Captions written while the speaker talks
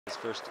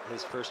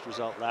His first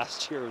result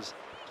last year was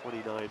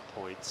 29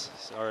 points.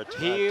 Or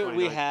here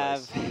we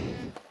have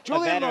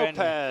Julien a veteran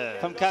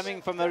Lopez.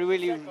 coming from a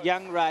really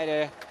young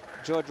rider,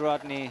 George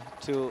Rodney,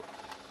 to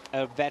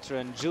a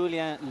veteran,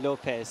 Julien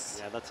Lopez.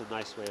 Yeah, that's a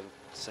nice way of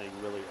saying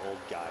really old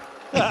guy.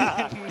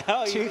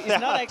 No, he's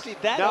not actually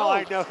that old. No,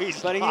 I know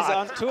he's but not. He's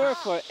on tour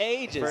for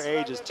ages. For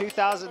ages.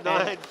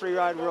 2009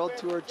 Freeride World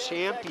Tour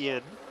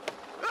champion.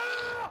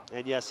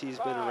 And yes, he's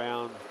been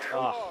around.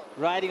 Oh.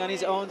 Riding on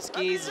his own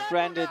skis,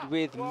 branded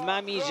with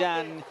Mamie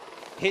Jeanne,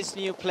 his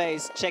new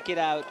place. Check it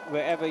out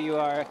wherever you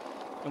are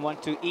and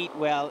want to eat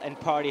well and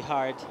party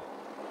hard.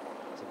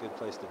 It's a good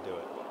place to do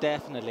it.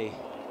 Definitely.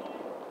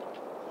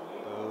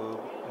 Boom.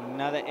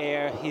 Another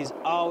air. He's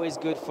always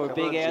good for Come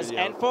big on, airs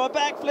Julien. and for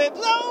backflips.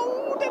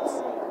 Oh,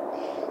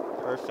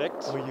 that's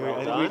perfect. Oh, well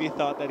I done. really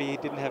thought that he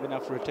didn't have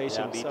enough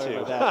rotation. Yeah, me Sorry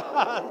too. about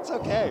that. It's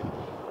okay.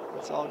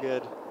 It's all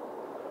good.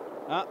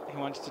 He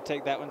wanted to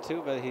take that one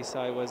too, but he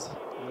saw it was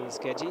a little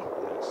sketchy.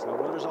 Yeah, slow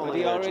runners only. But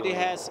he there, already Julien.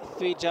 has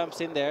 3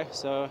 jumps in there,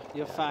 so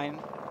you're fine.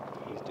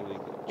 He's doing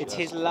It's just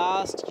his fine.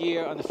 last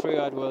year on the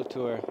Freeride World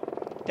Tour.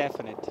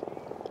 Definite.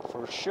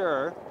 For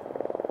sure.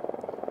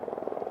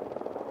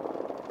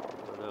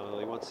 No,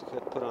 he wants to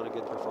put on a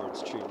good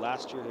performance. True.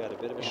 Last year he had a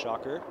bit of a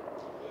shocker,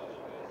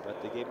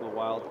 but they gave him a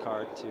wild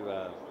card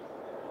to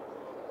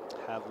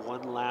have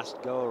one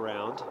last go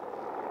around,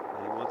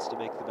 and he wants to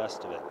make the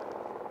best of it.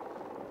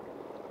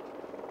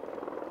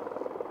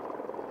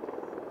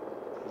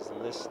 His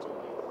list,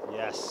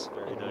 yes,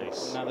 very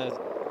nice. Another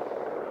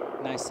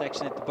nice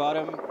section at the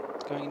bottom,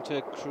 going into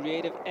a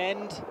creative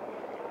end.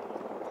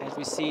 As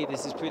we see,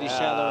 this is pretty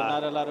shallow,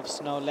 not a lot of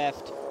snow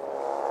left.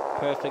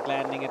 Perfect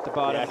landing at the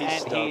bottom, Yeah,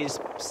 he's and he's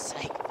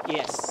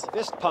yes.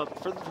 Fist pump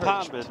for the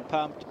Frenchman.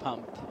 Pumped.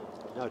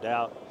 No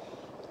doubt.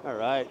 All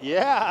right,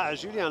 yeah,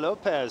 Julien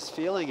Lopez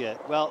feeling it.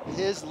 Well,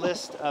 his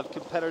list of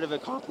competitive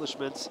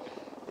accomplishments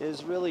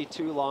is really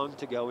too long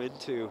to go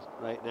into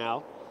right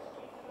now.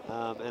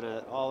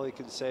 All we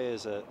can say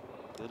is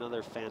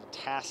another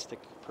fantastic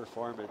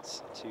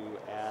performance to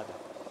add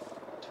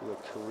to a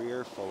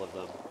career full of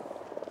them.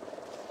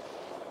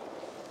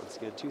 Once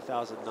again,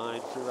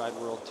 2009 Freeride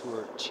World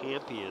Tour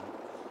champion,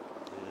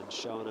 and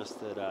showing us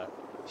that...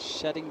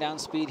 Shutting down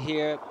speed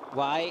here.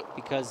 Why?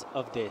 Because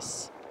of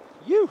this.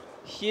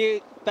 Here,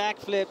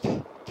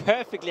 backflip,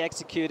 perfectly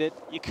executed.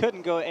 You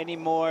couldn't go any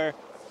more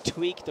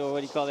tweaked, or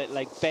what do you call it,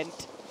 like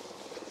bent.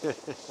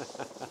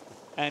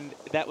 And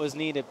that was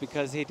needed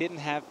because he didn't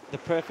have the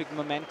perfect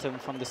momentum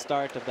from the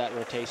start of that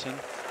rotation,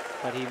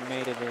 but he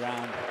made it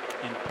around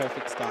in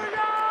perfect start.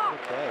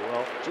 Okay,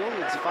 well,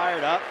 Julien's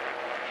fired up,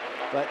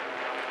 but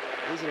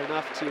is it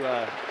enough to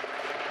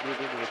move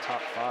into the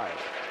top 5?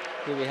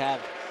 Here we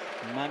have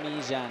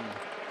Mamie Jeanne.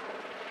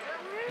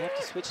 You have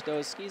to switch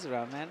those skis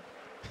around, man.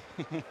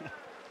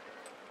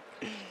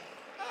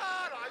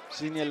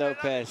 Julien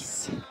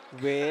Lopez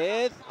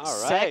with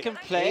second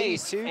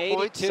place,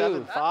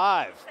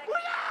 82.75.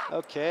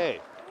 Okay.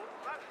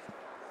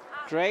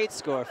 Great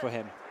score for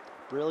him.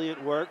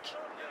 Brilliant work.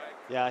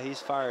 Yeah, he's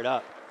fired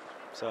up.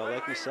 So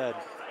like we said,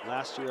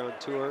 last year on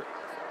tour,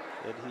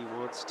 and he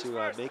wants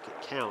to make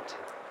it count.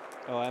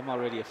 Oh, I'm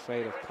already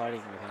afraid of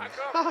partying with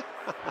him.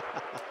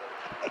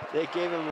 They gave him